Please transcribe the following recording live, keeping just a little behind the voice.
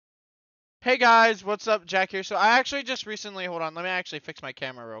Hey guys, what's up? Jack here. So I actually just recently, hold on, let me actually fix my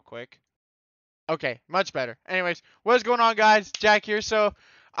camera real quick. Okay, much better. Anyways, what's going on guys? Jack here. So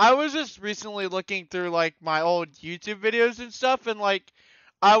I was just recently looking through like my old YouTube videos and stuff, and like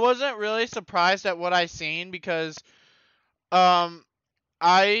I wasn't really surprised at what I seen because um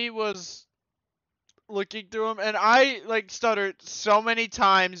I was looking through them and I like stuttered so many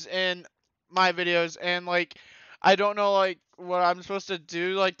times in my videos, and like I don't know like what I'm supposed to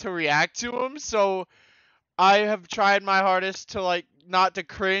do like to react to them. So I have tried my hardest to like not to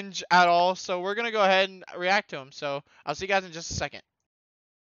cringe at all, so we're gonna go ahead and react to them. So I'll see you guys in just a second.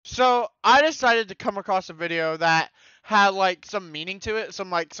 So I decided to come across a video that had like some meaning to it,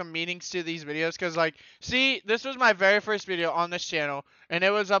 some meanings to these videos, because like, see, this was my very first video on this channel, and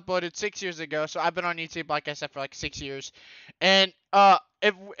it was uploaded 6 years ago. So I've been on YouTube, like I said, for like 6 years, and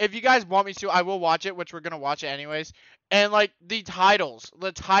if you guys want me to, I will watch it, which we're gonna watch it anyways. And like the titles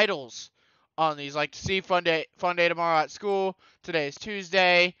on these, like, see, fun day tomorrow at school. Today is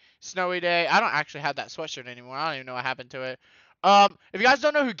Tuesday, snowy day. I don't actually have that sweatshirt anymore. I don't even know what happened to it. If you guys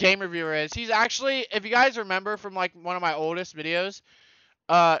don't know who Game Reviewer is, he's actually, if you guys remember from like one of my oldest videos,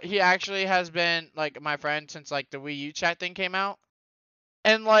 he actually has been like my friend since like the Wii U chat thing came out.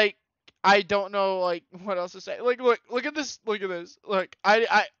 And like I don't know like what else to say. Like look at this, look at this. Look,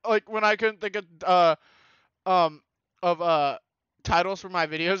 I like when I couldn't think um of titles for my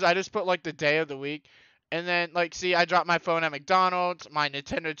videos, I just put like the day of the week. And then like, see, I dropped my phone at McDonald's, my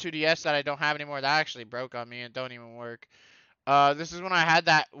Nintendo 2DS that I don't have anymore, that actually broke on me and don't even work. This is when I had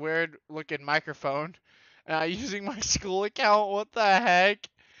that weird looking microphone using my school account. What the heck?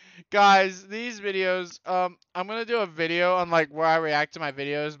 Guys, these videos, I'm gonna do a video on like where I react to my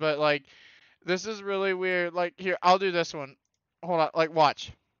videos, but like this is really weird. Like, here, I'll do this one. Hold on, like,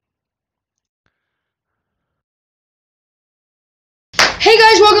 watch. Hey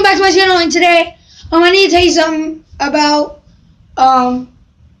guys, welcome back to my channel, and today I need to tell you something about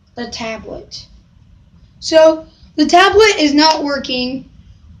the tablet. So the tablet is not working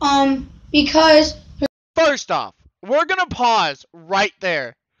because First off, we're gonna pause right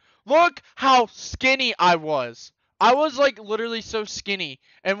there. Look how skinny I was. I was like literally so skinny.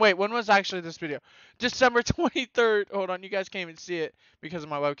 And wait, when was actually this video? December 23rd. Hold on, you guys can't even see it because of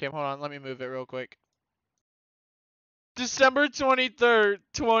my webcam. Hold on, let me move it real quick. December 23rd,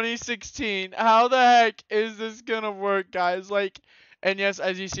 2016. How the heck is this gonna work, guys? Like, and yes,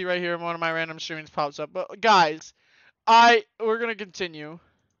 as you see right here, one of my random streams pops up. But guys, we're gonna continue.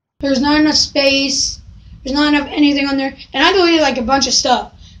 there's not enough space, there's not enough anything on there, and I deleted like a bunch of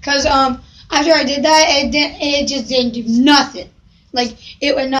stuff because after I did that, it just didn't do nothing. Like,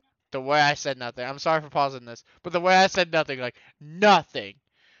 it would not. The way I said nothing. I'm sorry for pausing this, but the way I said nothing, like nothing.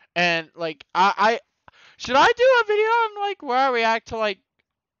 And like I should I do a video on like where I react to like,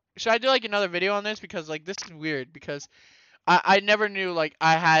 should I do like another video on this, because like this is weird, because I never knew like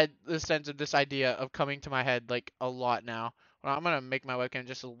I had the sense of this idea of coming to my head like a lot now. Well, I'm gonna make my webcam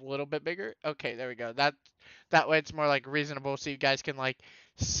just a little bit bigger. Okay, there we go. That way it's more like reasonable, so you guys can like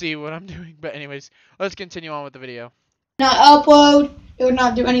see what I'm doing. But anyways, let's continue on with the video. Not upload, it would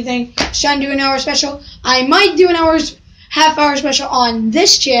not do anything. Trying to do an hour special. I might do half hour special on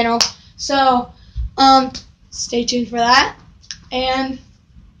this channel, so stay tuned for that. And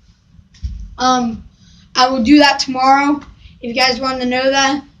I will do that tomorrow if you guys want to know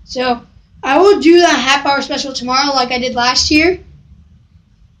that. So I will do that half hour special tomorrow like I did last year.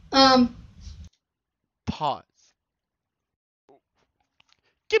 Pause.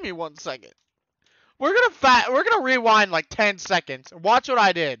 Give me 1 second. We're gonna rewind like 10 seconds. Watch what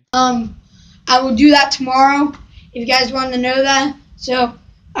I did. I will do that tomorrow if you guys want to know that. So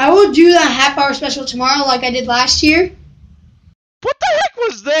I will do that half hour special tomorrow like I did last year. What the heck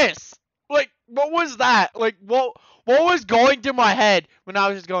was this? Like, what was that? Like, what was going through my head when I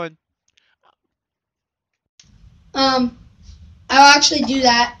was just going? I'll actually do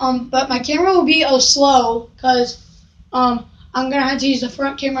that. But my camera will be slow because I'm gonna have to use the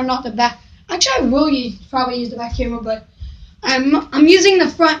front camera, not the back. Actually, I will probably use the back camera, but I'm using the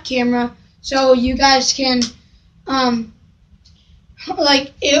front camera so you guys can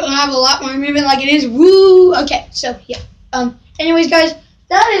like, it will have a lot more movement like it is. Woo! Okay, so yeah. Anyways, guys,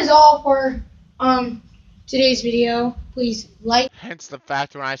 that is all for today's video. Please like. Hence the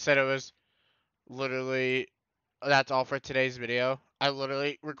fact when I said it was literally, that's all for today's video. I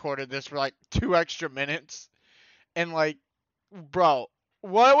literally recorded this for like 2 extra minutes. And like, bro,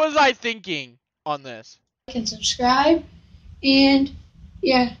 what was I thinking on this? And subscribe, and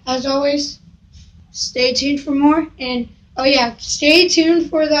yeah, as always, stay tuned for more. And oh yeah, stay tuned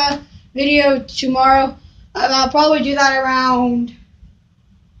for the video tomorrow. I'll probably do that around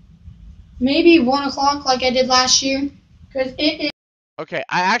maybe 1 o'clock like I did last year. Because it is.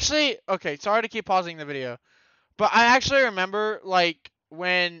 Okay, sorry to keep pausing the video. But I actually remember, like,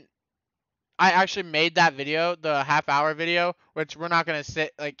 when I actually made that video, the half-hour video, which we're not going to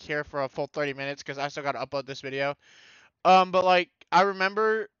sit, like, here for a full 30 minutes because I still got to upload this video. But, like, I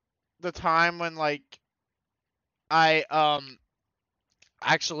remember the time when, like, I,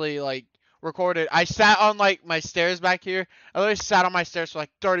 actually, like, recorded. I sat on, like, my stairs back here. I literally sat on my stairs for,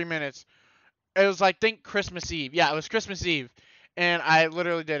 like, 30 minutes. It was, like, think Christmas Eve. Yeah, it was Christmas Eve. And I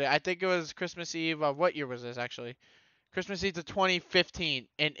literally did it. I think it was Christmas Eve of, what year was this, actually? Christmas Eve to 2015,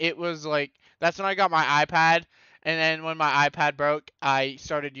 and it was like that's when I got my iPad, and then when my iPad broke, I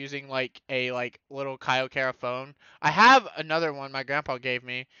started using like a little Kyocera phone. I have another one my grandpa gave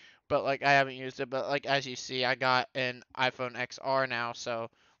me, but like I haven't used it. But like as you see, I got an iPhone XR now, so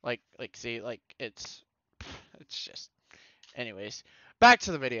like see like it's just. Anyways, back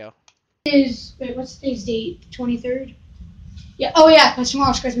to the video. Wait, what's today's date? 23rd? Yeah. Oh yeah, because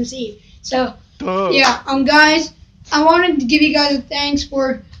tomorrow's Christmas Eve. So Duh. yeah, guys, I wanted to give you guys a thanks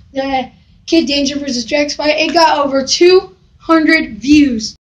for the Kid Danger versus Jax fight. It got over 200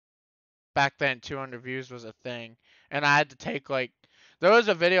 views. Back then, 200 views was a thing, and I had to take like. There was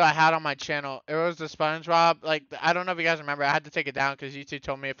a video I had on my channel. It was the SpongeBob. Like I don't know if you guys remember. I had to take it down because YouTube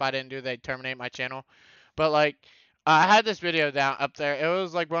told me if I didn't do, they'd terminate my channel. But like, I had this video down up there. It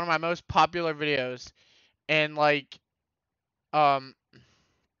was like one of my most popular videos, and like, um,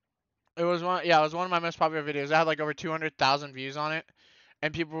 it was one. Yeah, it was one of my most popular videos. I had like over 200,000 views on it,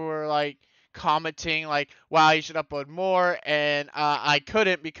 and people were like commenting like, "Wow, you should upload more," and I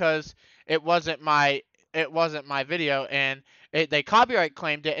couldn't because it wasn't my video, and they copyright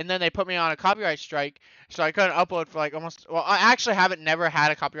claimed it, and then they put me on a copyright strike, so I couldn't upload for like almost. Well, I actually haven't never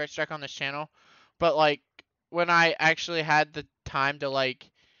had a copyright strike on this channel, but like when I actually had the time to like,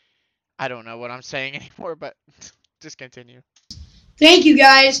 I don't know what I'm saying anymore, but just continue. Thank you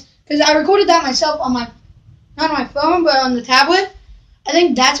guys, because I recorded that myself on my, not on my phone, but on the tablet. I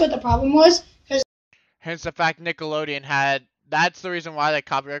think that's what the problem was. Hence the fact Nickelodeon had. That's the reason why they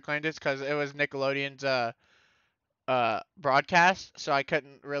copyright claimed it, because it was Nickelodeon's broadcast, so I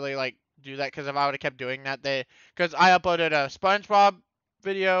couldn't really like do that because if I would have kept doing that, because I uploaded a SpongeBob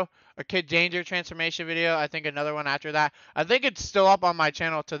video, a Kid Danger transformation video, I think another one after that. I think it's still up on my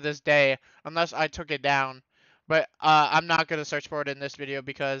channel to this day unless I took it down, but I'm not gonna search for it in this video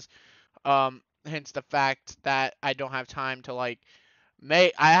because hence the fact that I don't have time to like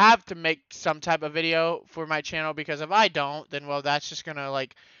I have to make some type of video for my channel, because if I don't, then well that's just gonna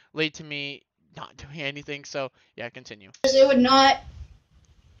like lead to me not doing anything. So yeah, continue. It would not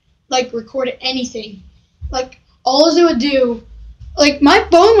like record anything. Like all it would do, like my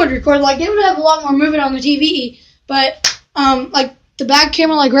phone would record, like it would have a lot more movement on the TV, but like the back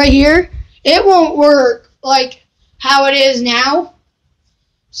camera, like right here, it won't work like how it is now.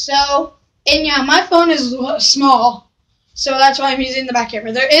 So, and yeah, my phone is small, so that's why I'm using the back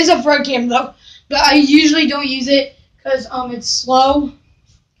camera. There is a front camera though, but I usually don't use it because it's slow.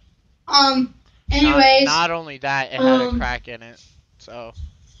 Anyways. Not only that, it had a crack in it. So.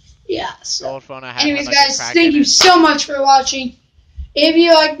 Yeah. So. The old phone I had. Anyways, had, like, guys, thank you so much for watching. If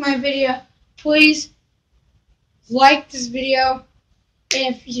you liked my video, please like this video.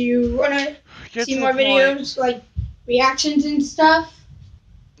 If you want to see more videos, like reactions and stuff.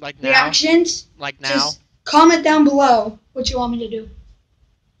 Like now? Reactions. Like now? Just comment down below what you want me to do.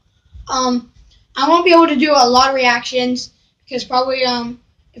 I won't be able to do a lot of reactions because probably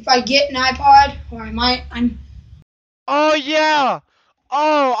if I get an iPod, or I'm. Oh yeah!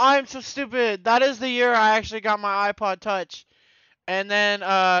 Oh, I'm so stupid. That is the year I actually got my iPod Touch. And then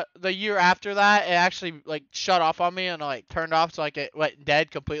the year after that, it actually like shut off on me and like turned off, so like it went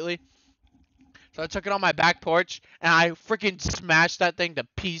dead completely. So I took it on my back porch and I freaking smashed that thing to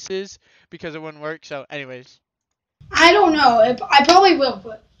pieces because it wouldn't work. So anyways. I don't know. I probably will,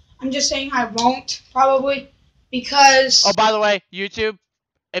 but I'm just saying I won't probably because. Oh, by the way, YouTube,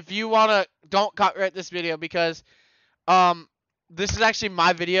 if you wanna, don't copyright this video because this is actually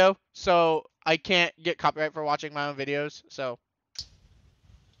my video, so I can't get copyright for watching my own videos. So.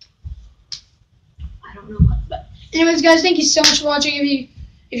 I don't know what, but anyways, guys, thank you so much for watching.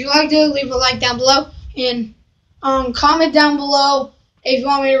 If you liked it, leave a like down below and comment down below if you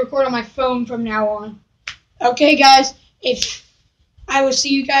want me to record on my phone from now on. Okay, guys. If I will see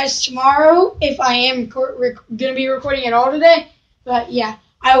you guys tomorrow, if I am gonna be recording at all today, but yeah,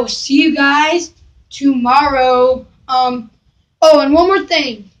 I will see you guys tomorrow. Oh, and one more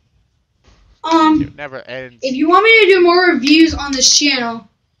thing. It never ends. If you want me to do more reviews on this channel,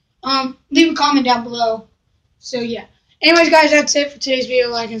 leave a comment down below. So yeah. Anyways, guys, that's it for today's video.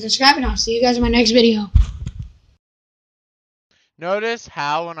 Like and subscribe, and I'll see you guys in my next video. Notice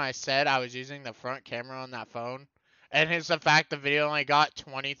how when I said I was using the front camera on that phone, and it's the fact the video only got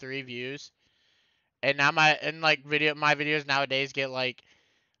 23 views, and now my videos nowadays get like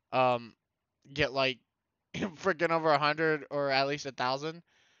freaking over 100 or at least 1,000.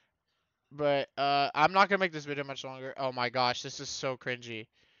 But I'm not gonna make this video much longer. Oh my gosh, this is so cringy.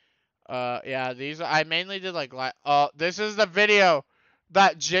 Yeah, I mainly did like this is the video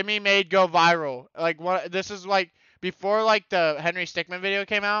that Jimmy made go viral. Like what? This is like before like the Henry Stickmin video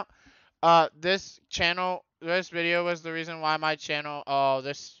came out. This video was the reason why my channel.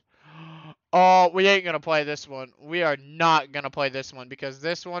 Oh, we ain't gonna play this one. We are not gonna play this one because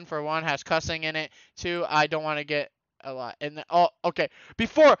this one, for one, has cussing in it. Two, I don't want to get a lot. And then, oh, okay.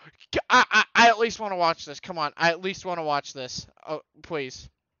 Before, I at least want to watch this. Come on, I at least want to watch this. Oh, please.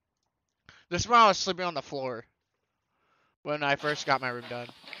 This is when I was sleeping on the floor when I first got my room done.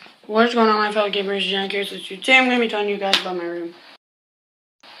 What is going on, my fellow gamers? Jackhogs. Today I'm going to be telling you guys about my room.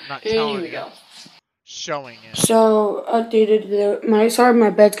 Not telling you. Showing it. So, sorry my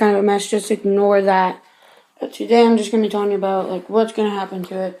bed's kind of a mess, just ignore that. But today I'm just going to be telling you about, like, what's going to happen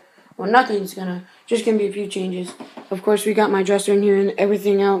to it. Well, just going to be a few changes. Of course, we got my dresser in here and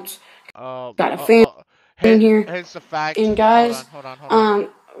everything else. Got a fan in here. Here's the fact. And guys, hold on.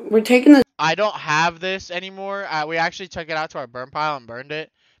 We're taking the... I don't have this anymore. We actually took it out to our burn pile and burned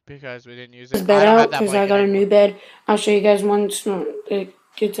it because we didn't use it. Bed out because I got a new bed. I'll show you guys once it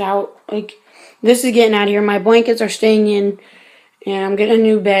gets out. Like, this is getting out of here. My blankets are staying in, and I'm getting a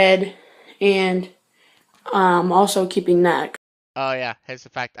new bed, and also keeping that. Oh yeah, here's the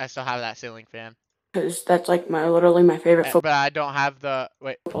fact. I still have that ceiling fan because that's like literally my favorite football. But I don't have the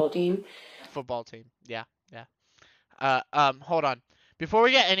football team. Football team. Yeah. Hold on. Before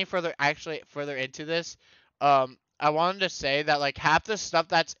we get any further into this, I wanted to say that like half the stuff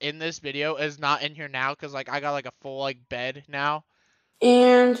that's in this video is not in here now because like I got like a full like bed now.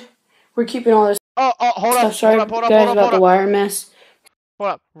 And we're keeping all this. Oh, hold up. Sorry, guys, about the wire mess.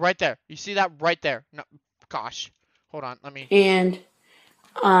 Hold up, right there. You see that right there? No, gosh. Hold on, let me. And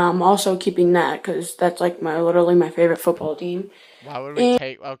also keeping that because that's like literally my favorite football team. Why would we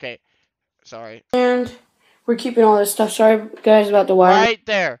take? Okay, sorry. And we're keeping all this stuff. Sorry, guys, about the wire. Right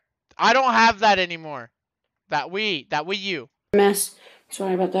there. I don't have that anymore. That Wii U. Mess.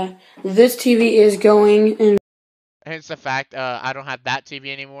 Sorry about that. This TV is going in. Hence the fact I don't have that TV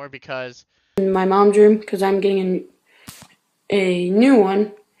anymore because in my mom's room because I'm getting a new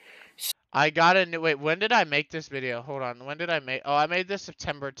one. I got a new. Wait, when did I make this video? Hold on. When did I make? Oh, I made this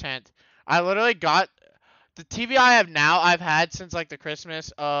September 10th. I literally got the TV I have now. I've had since like the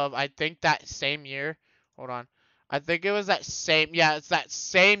Christmas of I think that same year. Hold on. I think it was that same. Yeah, it's that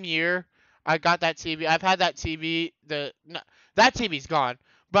same year I got that TV. I've had that TV. That TV's gone.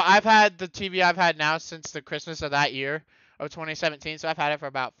 But I've had the TV I've had now since the Christmas of that year of 2017. So I've had it for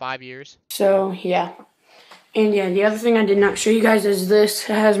about 5 years. So yeah. And yeah, the other thing I did not show you guys is this.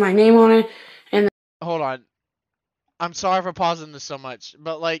 It has my name on it. And hold on. I'm sorry for pausing this so much,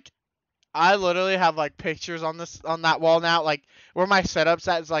 but like I literally have like pictures on that wall now. Like where my setup's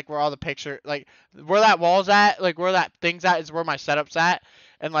at is like where all the where that wall's at, like where that thing's at is where my setup's at,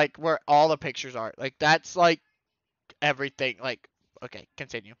 and like where all the pictures are. Like that's like everything. Like okay,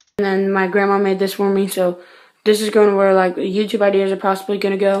 continue. And then my grandma made this for me, so this is going to where like YouTube ideas are possibly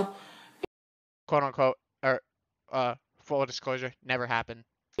gonna go. Quote unquote. Full disclosure, never happened.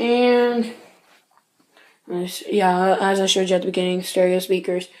 And yeah, as I showed you at the beginning, stereo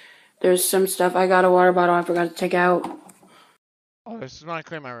speakers. There's some stuff. I got a water bottle I forgot to take out. Oh, this is when I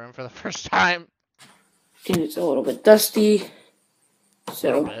clean my room for the first time. And it's a little bit dusty.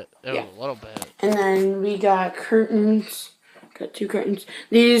 So a little bit. And then we got curtains. Got 2 curtains.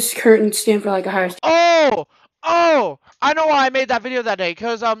 These curtains stand for like a higher. Oh! I know why I made that video that day,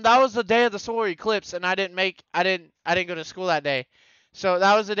 cause that was the day of the solar eclipse, and I didn't go to school that day, so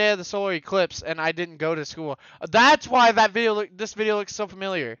that was the day of the solar eclipse, and I didn't go to school. That's why this video looks so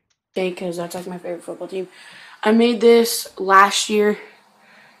familiar. Because that's like my favorite football team. I made this last year,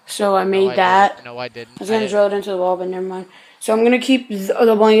 so I made that. No, I didn't. I was gonna drill it into the wall, but never mind. So I'm gonna keep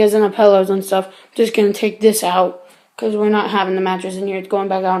the blankets and the pillows and stuff. I'm just gonna take this out because we're not having the mattress in here. It's going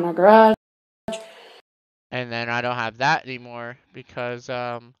back out in our garage. And then I don't have that anymore because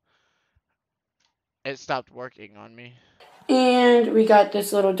it stopped working on me. And we got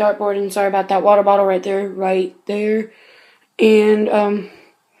this little dartboard, and sorry about that water bottle right there. And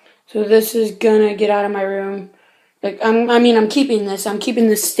so this is gonna get out of my room. Like I'm keeping this. I'm keeping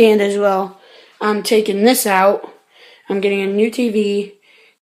this stand as well. I'm taking this out. I'm getting a new TV.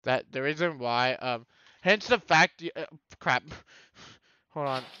 That the reason why hence the fact crap. Hold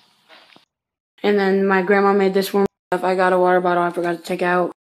on. And then my grandma made this one. I got a water bottle I forgot to take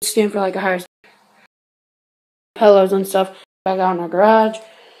out. Stand for like a higher pillows and stuff back out in our garage.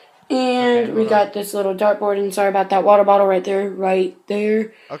 And Okay, we got this little dartboard, and sorry about that water bottle right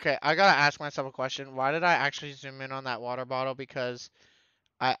there, Okay, I gotta ask myself a question. Why did I actually zoom in on that water bottle? Because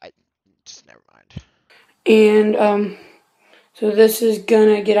I just never mind. And so this is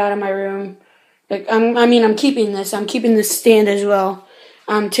gonna get out of my room. Like I'm keeping this. I'm keeping this stand as well.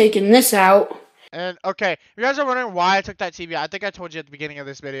 I'm taking this out. And okay, you guys are wondering why I took that TV out. I think I told you at the beginning of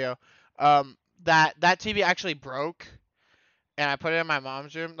this video, that TV actually broke, and I put it in my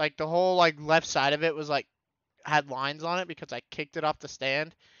mom's room. Like the whole like left side of it was like had lines on it because I kicked it off the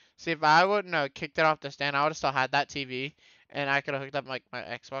stand. See, if I wouldn't have kicked it off the stand, I would have still had that TV, and I could have hooked up like my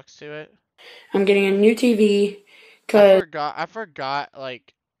Xbox to it. I'm getting a new TV I because forgot. I forgot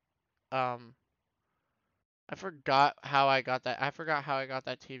like um. I forgot how I got that. I forgot how I got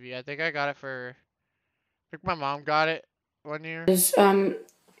that TV. I think I got it for. I think my mom got it one year.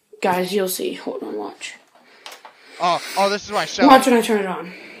 guys, you'll see. Hold on, watch. Oh, this is why I show Watch it. when I turn it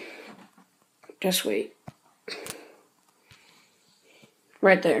on. Just wait.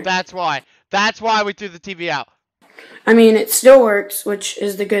 Right there. That's why. That's why we threw the TV out. I mean, it still works, which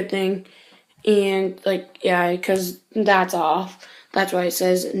is the good thing. And, like, yeah, because that's off. That's why it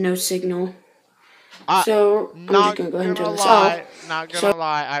says no signal. So, I'm just going to go ahead and turn this off. Not gonna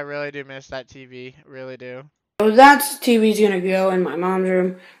lie, I really do miss that TV. Really do. So, that's TV's going to go in my mom's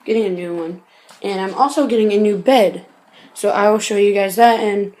room. Getting a new one. And I'm also getting a new bed. So, I will show you guys that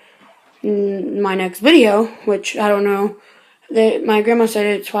in my next video, which I don't know. My grandma said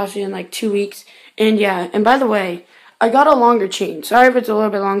it's possibly in like 2 weeks. And, yeah, and by the way, I got a longer chain. Sorry if it's a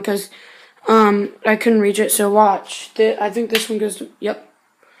little bit long because I couldn't reach it. So watch. I think this one goes to, yep.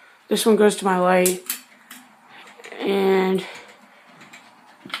 This one goes to my light. And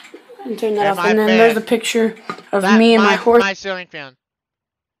turn that off. And then there's a picture of me and my horse. My ceiling fan.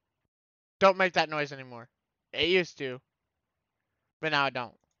 Don't make that noise anymore. It used to. But now I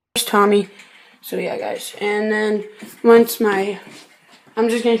don't. Tommy. So yeah, guys. And then I'm just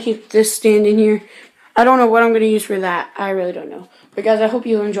going to keep this stand in here. I don't know what I'm going to use for that. I really don't know. But guys, I hope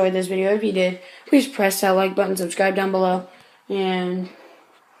you enjoyed this video. If you did, please press that like button, subscribe down below. And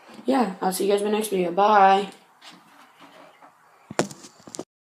yeah, I'll see you guys in my next video. Bye.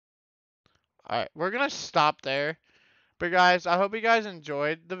 Alright, we're going to stop there. But guys, I hope you guys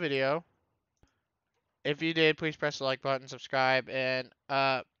enjoyed the video. If you did, please press the like button, subscribe, and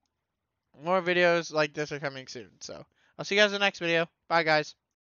more videos like this are coming soon. So, I'll see you guys in the next video. Bye, guys.